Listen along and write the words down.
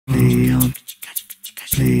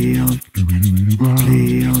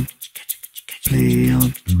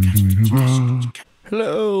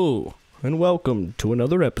welcome to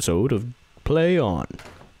another episode of Play On,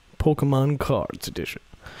 Pokemon Cards Edition.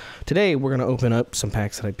 Today we're going to open up some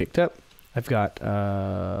packs that I picked up. I've got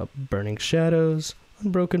Burning Shadows,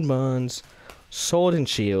 Unbroken Bonds, Sword and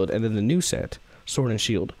Shield, and then the new set, Sword and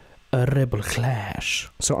Shield, a Rebel Clash.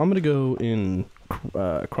 So I'm going to go in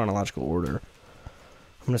chronological order.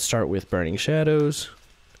 I'm going to start with Burning Shadows,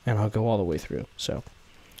 and I'll go all the way through. So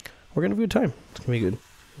we're going to have a good time. It's going to be good.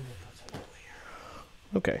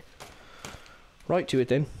 Okay. Right to it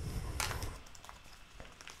then.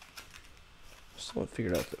 Still haven't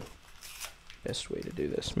figured out the best way to do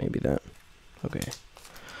this. Maybe that. Okay.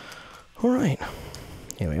 Alright.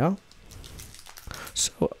 Here we are.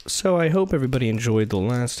 So I hope everybody enjoyed the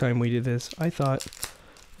last time we did this. I thought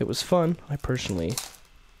it was fun. I personally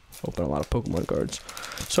open a lot of Pokemon cards.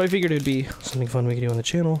 So I figured it'd be something fun we could do on the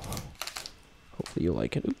channel. Hopefully you'll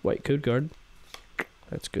like it. Ooh, white code card.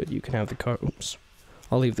 That's good. You can have the card. Oops.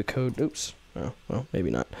 I'll leave the code. Oops. Oh, well,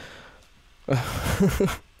 maybe not. And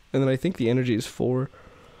then I think the energy is 4.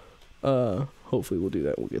 Hopefully we'll do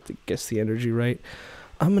that. We'll get to guess the energy right.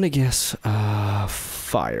 I'm going to guess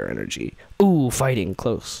fire energy. Ooh, fighting.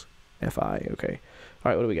 Close. F-I. Okay.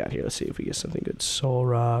 All right, what do we got here? Let's see if we get something good.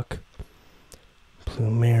 Solrock.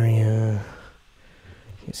 Plumeria. You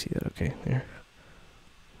can see that. Okay, there.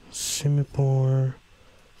 Simipour.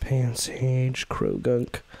 Pansage.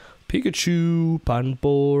 Krogunk. Pikachu,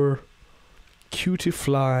 Panpour,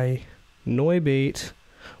 Cutiefly, Noibate,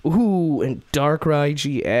 ooh, and Darkrai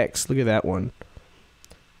GX. Look at that one.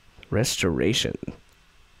 Restoration.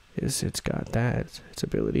 It's got that. Its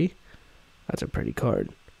ability. That's a pretty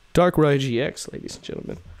card. Darkrai GX, ladies and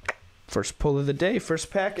gentlemen. First pull of the day. First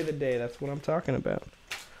pack of the day. That's what I'm talking about.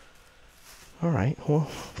 Alright, well,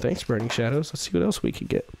 thanks, Burning Shadows. Let's see what else we could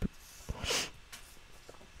get.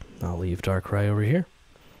 I'll leave Darkrai over here,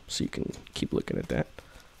 so you can keep looking at that.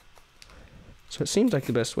 So it seems like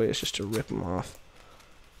the best way is just to rip them off.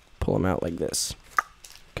 Pull them out like this.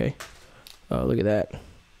 Okay. Oh, look at that.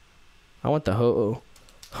 I want the Ho-Oh.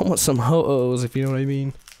 I want some Ho-Ohs, if you know what I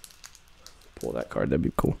mean. Pull that card, that'd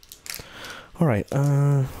be cool. Alright, if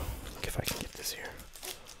I can get this here.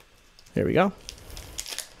 There we go.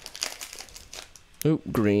 Oop,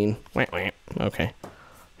 green. Okay.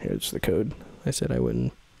 Here's the code. I said I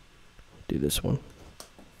wouldn't do this one.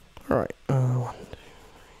 Alright, 1, 2, 3,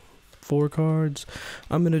 4 cards.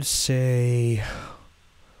 I'm gonna say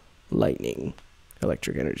lightning,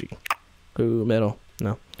 electric energy. Ooh, metal.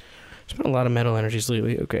 No. There's been a lot of metal energies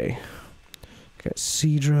lately. Okay. Got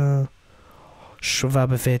Seadra,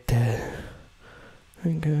 Schwabafette,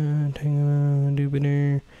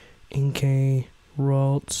 Dubiter, Inkay,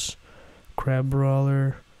 Ralts, Crab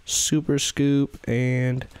Brawler, Super Scoop,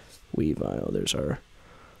 and Weavile.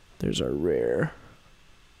 There's our rare.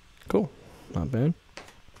 Cool. Not bad.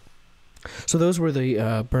 So those were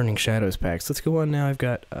the Burning Shadows packs. Let's go on now. I've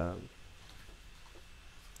got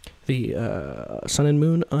the Sun and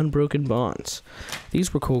Moon Unbroken Bonds.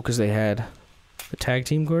 These were cool because they had the tag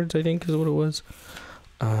team cards, I think is what it was.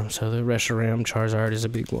 So the Reshiram Charizard is a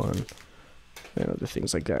big one. And other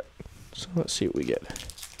things like that. So let's see what we get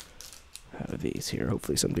out of these here.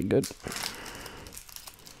 Hopefully something good.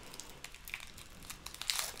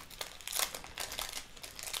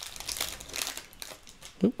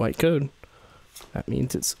 Ooh, white code. That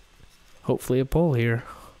means it's hopefully a pull here.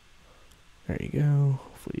 There you go.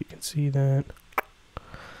 Hopefully you can see that.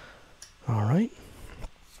 Alright.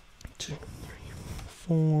 2, 3,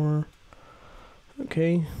 4.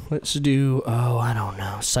 Okay, let's do, oh, I don't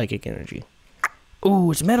know, psychic energy.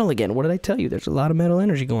 Ooh, it's metal again. What did I tell you? There's a lot of metal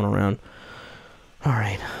energy going around.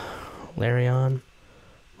 Alright. Larion,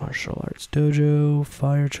 Martial Arts Dojo,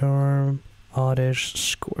 Fire Charm, Oddish,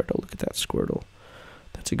 Squirtle. Look at that Squirtle.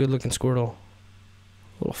 That's a good looking Squirtle. A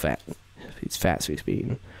little fat. If he's fat, so he's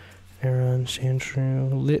beaten. Aron,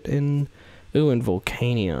 Sandshrew, Litten. Ooh, and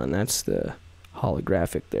Volcanion. That's the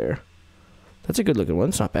holographic there. That's a good looking one.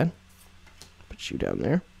 It's not bad. Put you down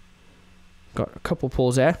there. Got a couple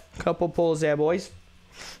pulls there. Couple pulls there, boys.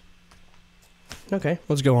 Okay,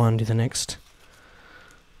 let's go on to the next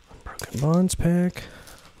Unbroken Bonds pack.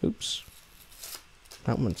 Oops.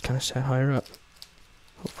 That one's kind of sat higher up.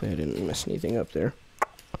 Hopefully I didn't mess anything up there.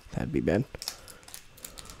 That'd be bad.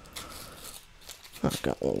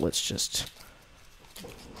 Well, let's just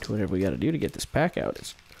do whatever we gotta do to get this pack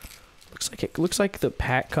out. Looks like the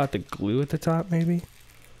pack caught the glue at the top, maybe.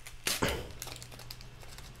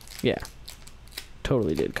 Yeah,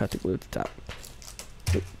 totally did cut the glue at the top.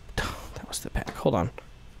 Oop, that was the pack. Hold on.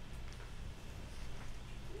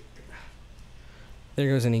 There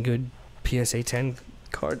goes any good PSA 10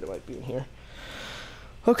 card that might be in here.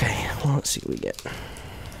 Okay, well, let's see what we get.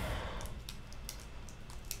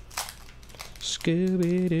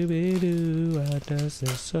 Scooby-Dooby-Doo, why does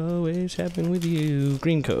this always happen with you?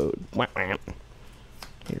 Green code. Wah, wah.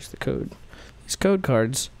 Here's the code. These code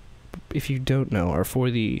cards, if you don't know, are for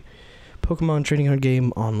the Pokemon trading card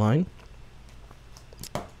game online.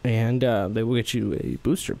 And they will get you a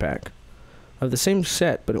booster pack of the same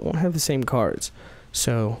set, but it won't have the same cards.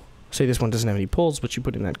 So, say this one doesn't have any pulls, but you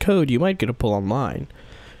put in that code, you might get a pull online,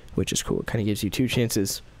 which is cool. It kind of gives you 2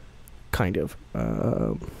 chances, kind of.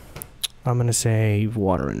 I'm going to say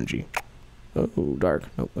water energy. Oh, dark.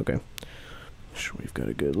 Oh, okay. Sure, we've got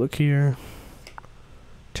a good look here.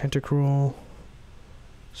 Tentacruel.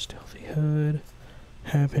 Stealthy Hood.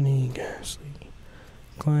 Happening. Ghastly.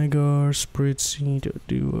 Gligar. Spritzy.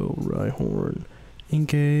 Duo. Rhyhorn.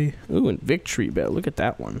 Inkay. Ooh, and Victory Bell. Look at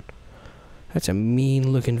that one. That's a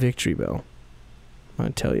mean looking Victory Bell. I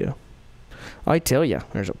tell ya.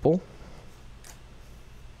 There's a pull.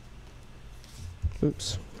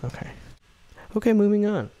 Oops. Okay, moving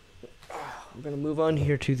on. We're going to move on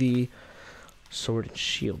here to the Sword and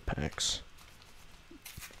Shield packs.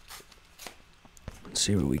 Let's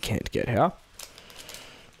see what we can't get here.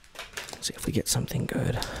 Let's see if we get something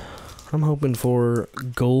good. I'm hoping for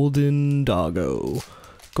Golden Doggo.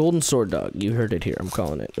 Golden Sword Dog. You heard it here. I'm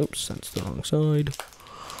calling it. Oops, that's the wrong side.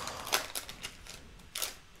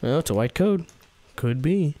 Well, it's a white code. Could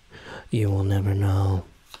be. You will never know.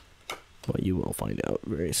 Well, you will find out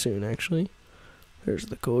very soon, actually. There's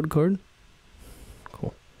the code card.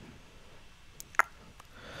 Cool.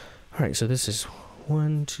 Alright, so this is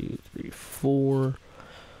 1, 2, 3, 4.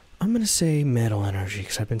 I'm going to say Metal Energy,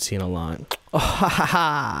 because I've been seeing a lot. Oh, ha, ha,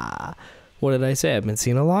 ha. What did I say? I've been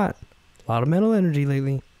seeing a lot. A lot of Metal Energy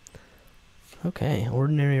lately. Okay,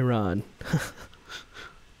 Ordinary Rod.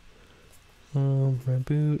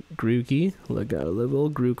 Reboot. Grookey. Look out,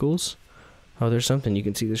 little Grookles. Oh, there's something. You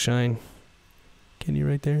can see the shine. Can you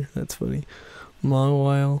right there? That's funny.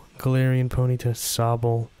 Mawile, Galarian Ponyta,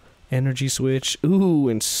 Sobble, Energy Switch. Ooh,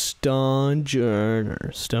 and Stonjourner.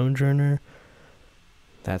 Stonjourner.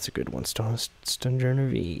 That's a good one. Stonjourner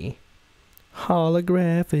V.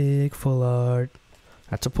 Holographic Full Art.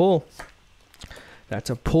 That's a pull. That's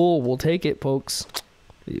a pull. We'll take it, folks.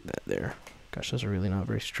 Leave that there. Gosh, those are really not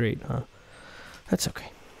very straight, huh? That's okay.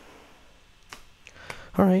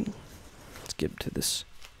 Alright. Let's get to this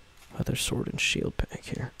other Sword and Shield pack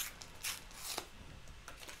here.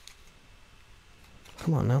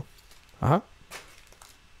 Come on now. Uh-huh.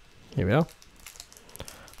 Here we go.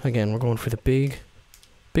 Again, we're going for the big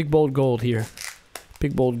bold gold here.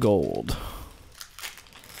 Big bold gold.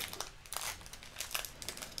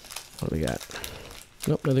 What do we got?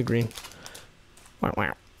 Nope, another green. Wow,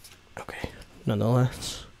 wow. Okay.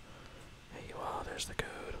 Nonetheless. Hey, wow, there's the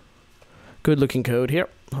code. Good looking code here.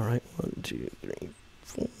 Alright, 1, 2, 3,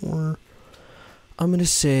 4. I'm gonna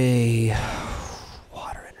say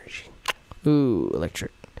water energy. Ooh,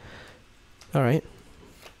 electric. Alright.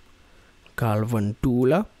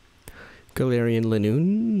 Galvantula. Galarian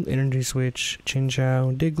Linoon. Energy Switch.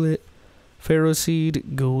 Chinchou. Diglett.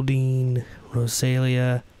 Ferroseed. Goldeen.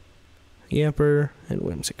 Rosalia. Yamper. And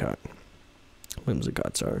Whimsicott.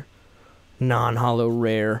 Whimsicott's our non-holo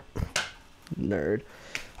rare. Nerd.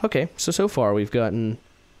 Okay, so far we've gotten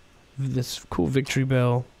this cool Victory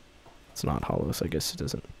Bell. It's not holo, so I guess it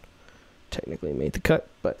doesn't technically make the cut,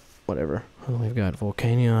 but whatever. And then we've got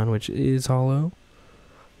Volcanion, which is holo.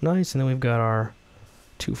 Nice, and then we've got our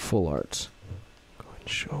 2 full arts. Go ahead and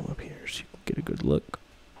show them up here so you can get a good look.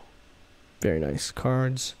 Very nice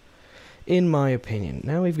cards, in my opinion.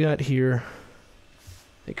 Now we've got here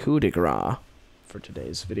a coup de grace for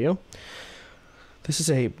today's video. This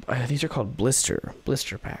is these are called blister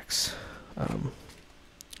packs.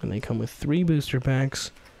 And they come with 3 booster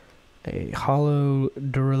packs, a holo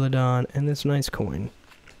Duraludon, and this nice coin.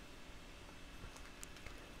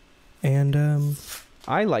 And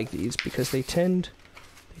I like these because they tend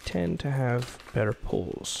to have better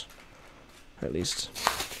pulls. Or at least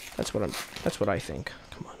that's what I think.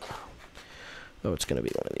 Come on now. Oh, it's gonna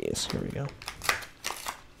be one of these. Here we go.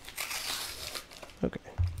 Okay.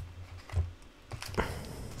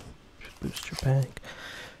 Booster pack.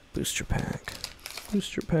 Booster pack.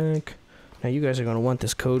 Booster pack. Now you guys are going to want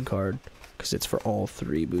this code card because it's for all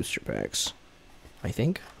 3 booster packs, I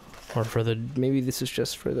think. Or for the, maybe this is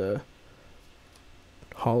just for the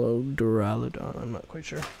holo Duraludon. I'm not quite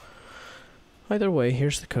sure. Either way,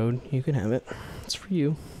 here's the code. You can have it. It's for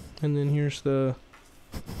you. And then here's the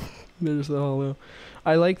holo.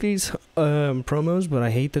 I like these promos, but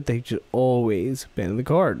I hate that they just always ban the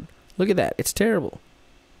card. Look at that. It's terrible.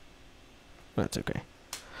 That's okay.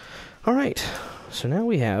 Alright, so now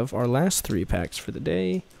we have our last 3 packs for the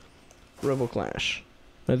day. Rebel Clash.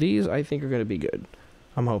 Now these I think are gonna be good.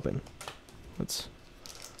 I'm hoping. Let's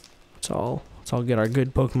all get our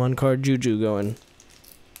good Pokemon card juju going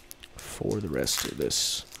for the rest of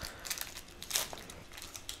this.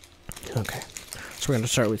 Okay, so we're gonna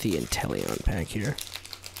start with the Inteleon pack here.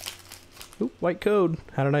 Oop, white code.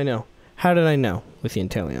 How did I know? How did I know with the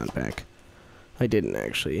Inteleon pack? I didn't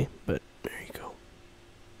actually, but there you go.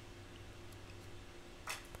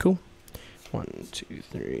 Cool. 1, 2,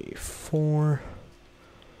 3, 4.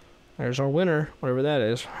 There's our winner, whatever that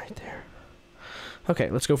is, right there. Okay,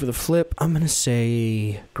 let's go for the flip. I'm gonna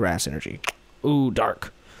say Grass Energy. Ooh,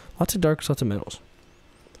 dark. Lots of darks, lots of metals.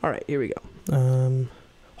 Alright, here we go.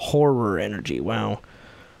 Horror Energy. Wow.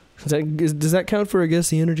 Does that count for, I guess,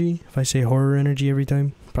 the energy? If I say Horror Energy every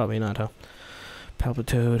time? Probably not, huh?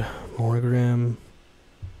 Palpitoad, Morgrem,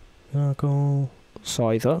 Knuckle,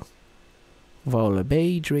 Scyther,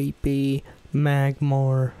 Volibee, Drapey,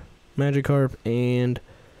 Magmar, Magikarp, and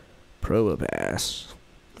Probopass.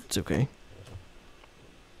 That's okay.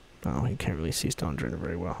 Oh, you can't really see Stonjourner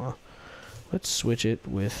very well, huh? Let's switch it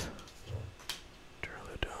with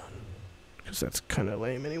Duraludon, because that's kind of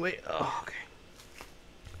lame anyway. Oh, okay.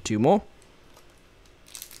 2 more.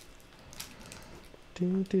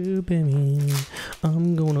 Baby,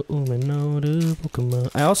 I'm gonna know the Pokemon.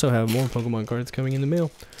 I also have more Pokemon cards coming in the mail.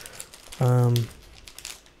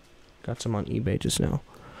 Got some on eBay just now.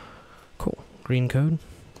 Cool. Green code.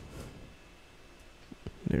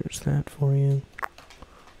 There's that for you.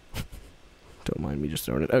 Don't mind me just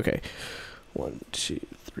throwing it. Okay. 1, 2,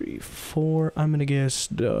 3, 4. I'm gonna guess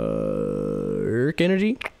Dark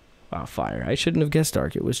Energy. Wow, fire. I shouldn't have guessed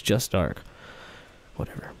dark. It was just dark.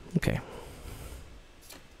 Whatever. Okay.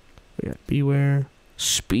 We got Beware.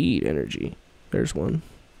 Speed Energy. There's one.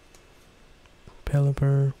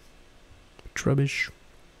 Pelipper. Trubbish.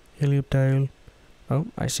 Helioptile. Oh,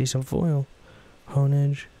 I see some foil.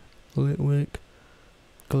 Honedge. Litwick.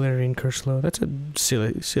 Galarian Curselow. That's a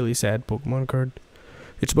silly, sad Pokemon card.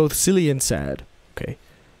 It's both silly and sad. Okay.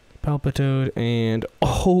 Palpitoad and...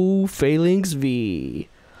 Oh, Phalanx V.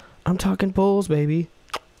 I'm talking polls, baby.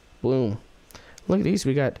 Boom. Look at these.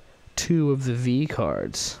 We got 2 of the V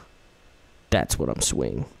cards. That's what I'm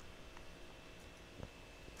swinging.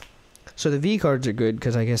 So the V cards are good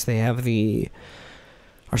because I guess they have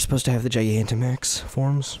are supposed to have the Gigantamax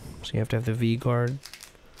forms. So you have to have the V card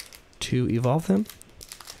to evolve them,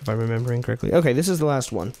 if I'm remembering correctly. Okay, this is the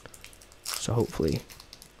last one. So hopefully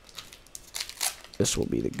this will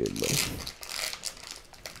be the good one.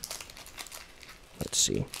 Let's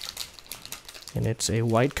see. And it's a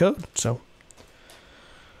white code, so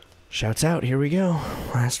shouts out. Here we go.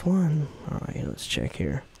 Last one. Alright, let's check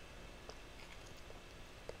here.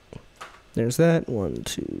 There's that. 1,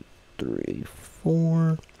 2, 3,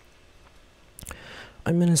 4.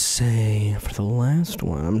 I'm gonna say, for the last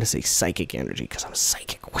one, I'm gonna say Psychic Energy, because I'm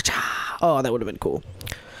psychic. Oh, that would have been cool.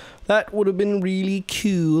 That would have been really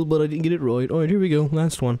cool, but I didn't get it right. Alright, here we go.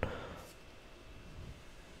 Last one.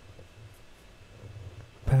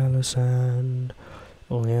 Palisand.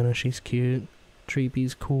 Oleana, she's cute.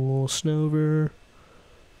 Treepy's cool. Snover.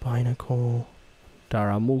 Binacle.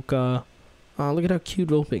 Daramuka. Oh, look at how cute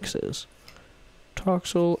Vulpix is.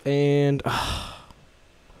 Toxel and...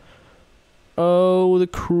 Oh, the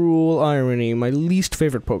cruel irony. My least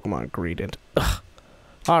favorite Pokemon greeted.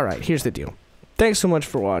 Alright, here's the deal. Thanks so much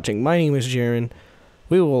for watching. My name is Jaren.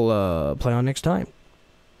 We will play on next time.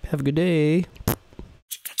 Have a good day.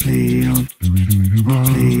 Play on.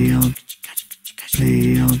 Play on.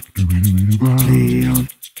 Play on. Play on.